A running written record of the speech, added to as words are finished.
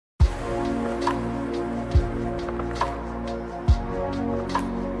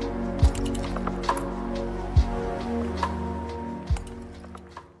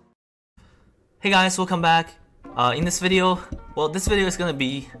Hey guys, welcome back. In this video, this video is gonna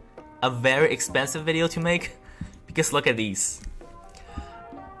be a very expensive video to make because look at these.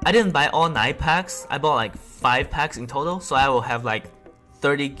 I didn't buy all 9 packs, I bought like 5 packs in total, so I will have like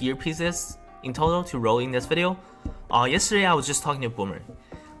 30 gear pieces in total to roll in this video. Yesterday I was just talking to Boomer.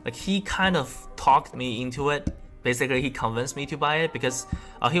 Like he kind of talked me into it. Basically he convinced me to buy it because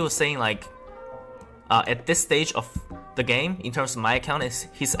he was saying like at this stage of the game, in terms of my account and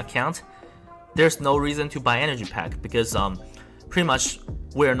his account, there's no reason to buy energy pack because pretty much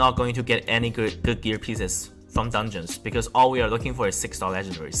we're not going to get any good gear pieces from dungeons because all we are looking for is 6-star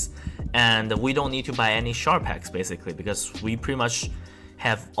legendaries, and we don't need to buy any shard packs basically because we pretty much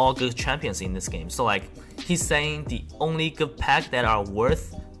have all good champions in this game. So like he's saying the only good pack that are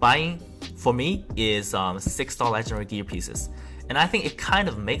worth buying for me is 6-star legendary gear pieces, and I think it kind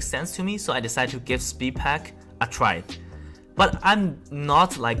of makes sense to me, so I decided to give speed pack a try. But I'm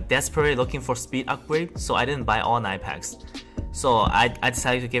not like desperately looking for speed upgrade, so I didn't buy all 9 packs. So I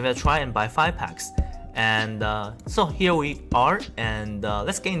decided to give it a try and buy 5 packs. And so here we are, and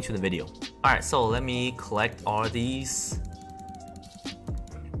let's get into the video. Alright, so let me collect all these.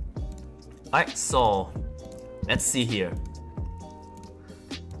 Alright, so let's see here.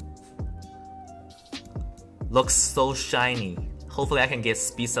 Looks so shiny. Hopefully I can get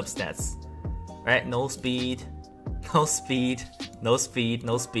speed substats. Alright, no speed. No speed, no speed,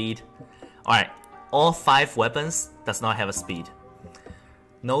 no speed. Alright, all 5 weapons does not have a speed.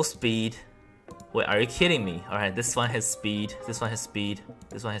 No speed. Wait, are you kidding me? Alright, this one has speed, this one has speed,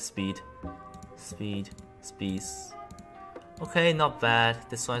 this one has speed. Speed, speed. Okay, not bad.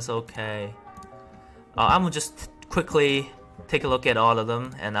 This one's okay. I'm gonna just quickly take a look at all of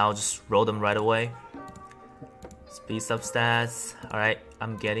them and I'll just roll them right away. Speed substats. Alright,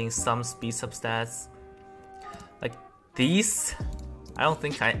 I'm getting some speed substats. Like these, I don't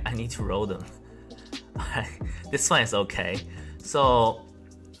think I need to roll them. This one is okay. So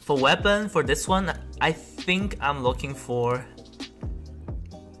for weapon, for this one, I think I'm looking for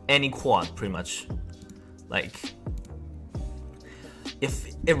any quad pretty much. Like if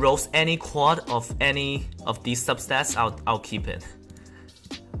it rolls any quad of any of these substats, I'll keep it.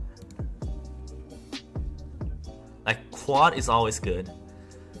 Like quad is always good.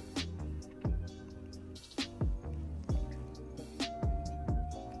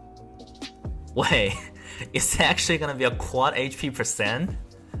 Wait, it's actually gonna be a quad HP percent?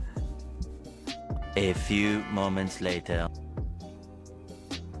 A few moments later.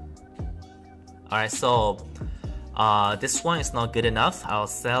 Alright, so this one is not good enough. I'll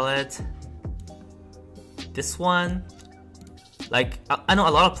sell it. This one, like I know a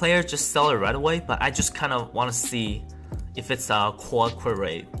lot of players just sell it right away, but I just kind of want to see if it's a quad crit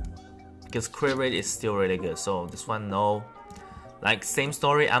rate because crit rate is still really good. So this one, no. Like same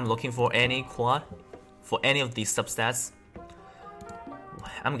story, I'm looking for any quad for any of these substats.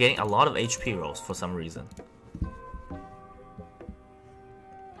 I'm getting a lot of HP rolls for some reason.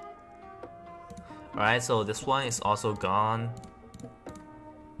 Alright, so this one is also gone.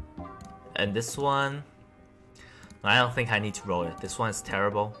 And this one, I don't think I need to roll it. This one is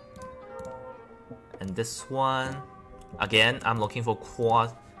terrible. And this one, again, I'm looking for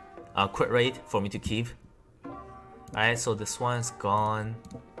quad crit rate for me to keep. Alright, so this one is gone.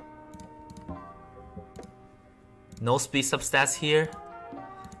 No speed substats here.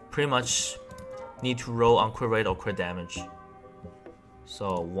 Pretty much need to roll on crit rate or crit damage.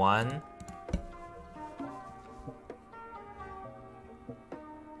 So 1.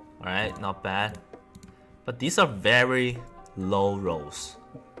 Alright, not bad. But these are very low rolls.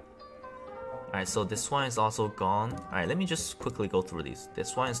 Alright, so this one is also gone. Alright, let me just quickly go through these.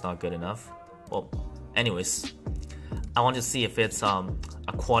 This one is not good enough. Well, anyways, I want to see if it's a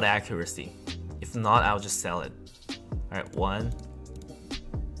quad accuracy. If not, I'll just sell it. Alright, 1.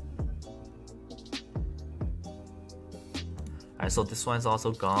 Alright, so this one's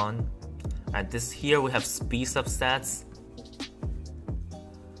also gone. Alright, this here we have speed substats.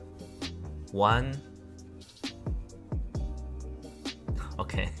 1.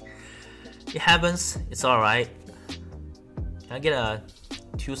 Okay. It happens, it's alright. Can I get a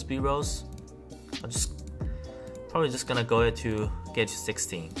 2 speed rolls? I'll just probably just gonna go to get to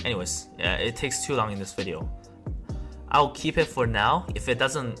 16. Anyways, yeah, it takes too long in this video. I'll keep it for now. If it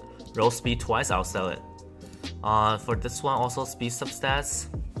doesn't roll speed twice, I'll sell it. For this one also speed substats.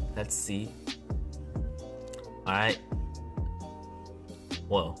 Let's see. Alright.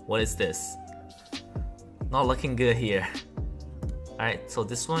 Whoa, what is this? Not looking good here. Alright, so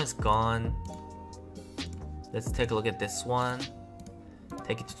this one is gone. Let's take a look at this one.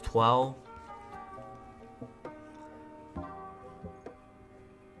 Take it to 12.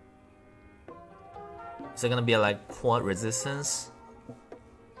 Is it gonna be like quad resistance?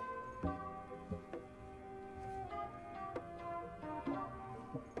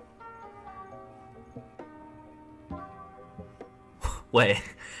 Wait,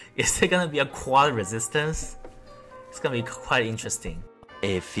 is it gonna be a quad resistance? It's gonna be quite interesting.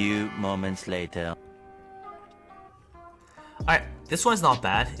 A few moments later. Alright, this one's not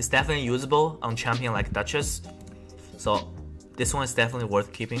bad. It's definitely usable on champion like Duchess. So this one is definitely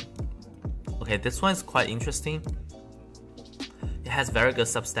worth keeping. Okay, this one is quite interesting. It has very good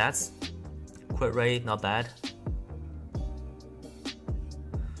substats. Crit rate, not bad.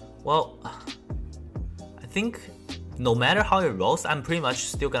 Well, I think no matter how it rolls, I'm pretty much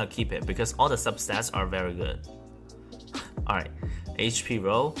still gonna keep it because all the substats are very good. Alright, HP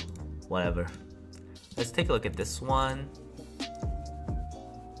roll, whatever. Let's take a look at this one.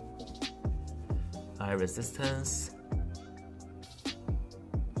 Alright, resistance.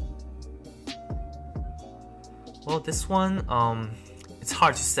 Well, this one, it's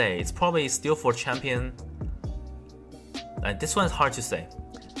hard to say. It's probably still for champion. This one is hard to say.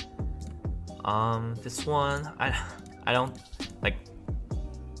 This one, I don't like.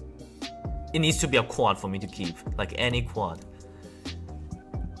 It needs to be a quad for me to keep, like any quad.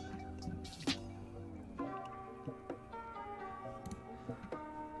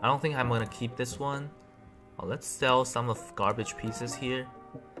 I don't think I'm gonna keep this one. Oh, let's sell some of garbage pieces here.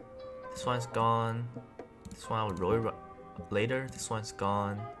 This one's gone. This one I'll roll later. This one's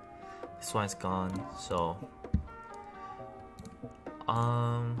gone. This one's gone. So,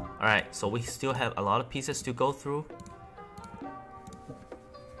 alright. So we still have a lot of pieces to go through.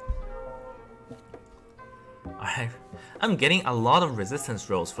 Alright, I'm getting a lot of resistance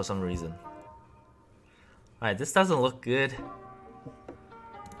rolls for some reason. Alright, this doesn't look good.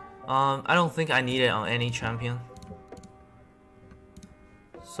 I don't think I need it on any champion.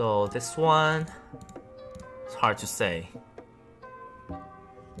 So this one, it's hard to say.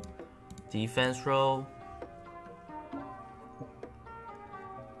 Defense roll.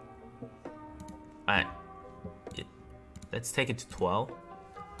 Alright, let's take it to 12.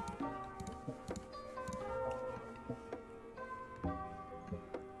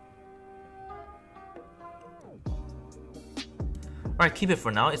 Alright, keep it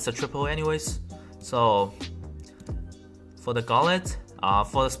for now. It's a triple anyways. So for the gauntlet,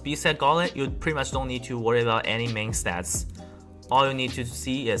 for the speed set gauntlet, you pretty much don't need to worry about any main stats. All you need to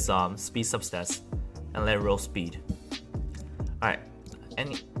see is speed substats and let roll speed. Alright,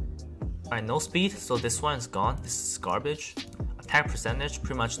 no speed, so this one is gone. This is garbage. Attack percentage,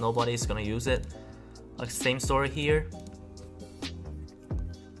 pretty much nobody is gonna use it. Like same story here.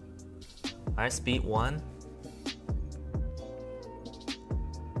 Alright, speed 1.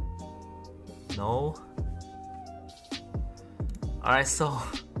 No. Alright, so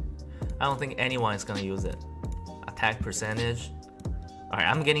I don't think anyone is gonna use it. Attack percentage. Alright,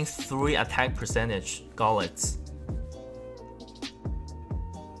 I'm getting 3 attack percentage gauntlets.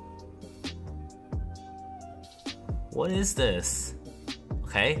 What is this?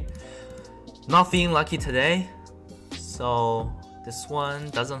 Okay. Not feeling lucky today. So this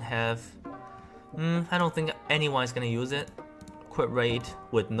one doesn't have. I don't think anyone is gonna use it. Crit rate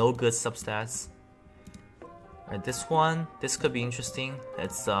with no good substats. Alright, this one, this could be interesting.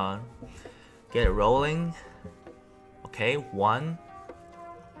 Let's get it rolling. Okay, 1.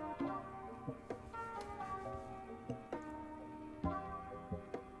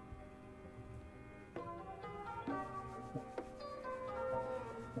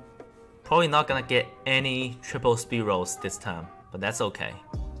 Probably not gonna get any triple speed rolls this time, but that's okay.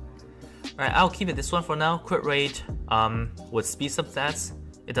 Alright, I'll keep it this one for now. Crit rate with speed substats,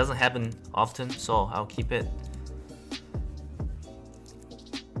 it doesn't happen often, so I'll keep it.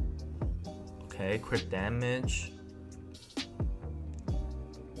 Okay, crit damage.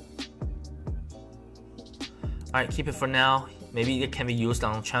 Alright, keep it for now. Maybe it can be used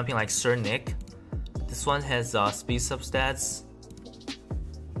on a champion like Sir Nick. This one has speed substats.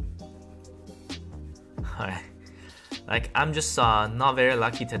 Alright. Like, I'm just not very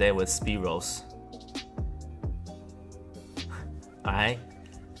lucky today with speed rolls. Alright.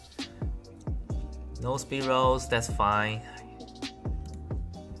 No speed rolls, that's fine.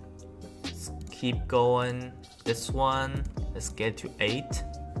 Let's keep going. This one, let's get to 8.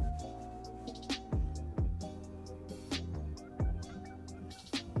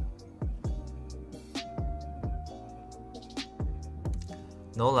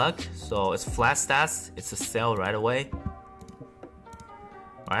 No luck, so it's flat stats, it's a sell right away.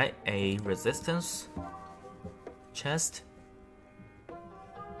 Alright, a resistance chest.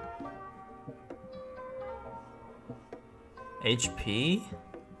 HP.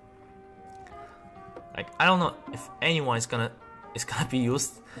 Like, I don't know if anyone is gonna be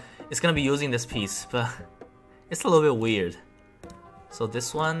using this piece, but it's a little bit weird. So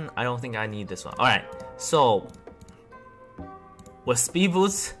this one, I don't think I need this one. Alright, so with speed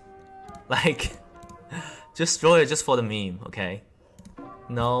boots, like just throw it just for the meme, okay?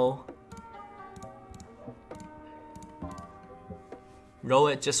 No. Roll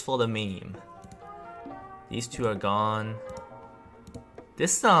it just for the meme. These two are gone.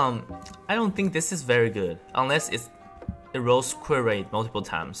 This I don't think this is very good unless it rolls crit rate multiple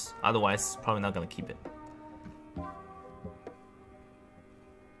times. Otherwise, probably not gonna keep it.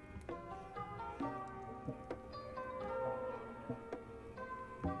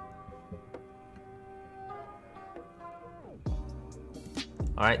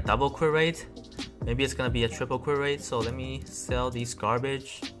 Alright, double crit rate. Maybe it's gonna be a triple crit rate, so let me sell these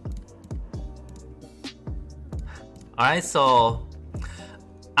garbage. Alright, so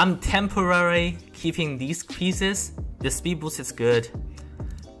I'm temporarily keeping these pieces. The speed boost is good.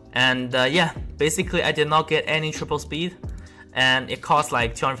 And yeah, basically I did not get any triple speed. And it cost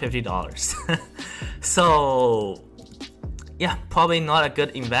like $250. So yeah, probably not a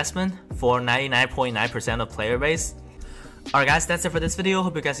good investment for 99.9% of player base. Alright guys, that's it for this video.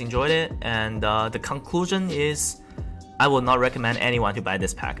 Hope you guys enjoyed it. And the conclusion is I would not recommend anyone to buy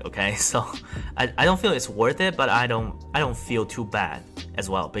this pack, okay? So I don't feel it's worth it, but I don't feel too bad as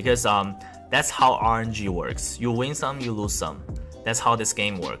well, because that's how RNG works. You win some, you lose some. That's how this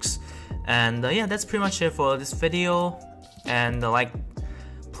game works. And yeah, that's pretty much it for this video. And like,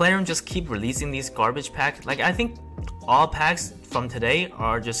 Plarium just keep releasing these garbage packs. Like, I think all packs from today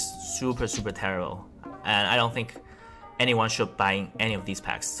are just super terrible, and I don't think anyone should buy any of these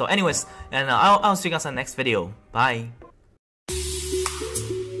packs. So anyways, and I'll see you guys in the next video. Bye.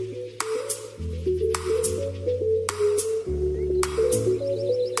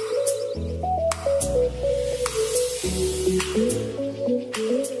 Thank you.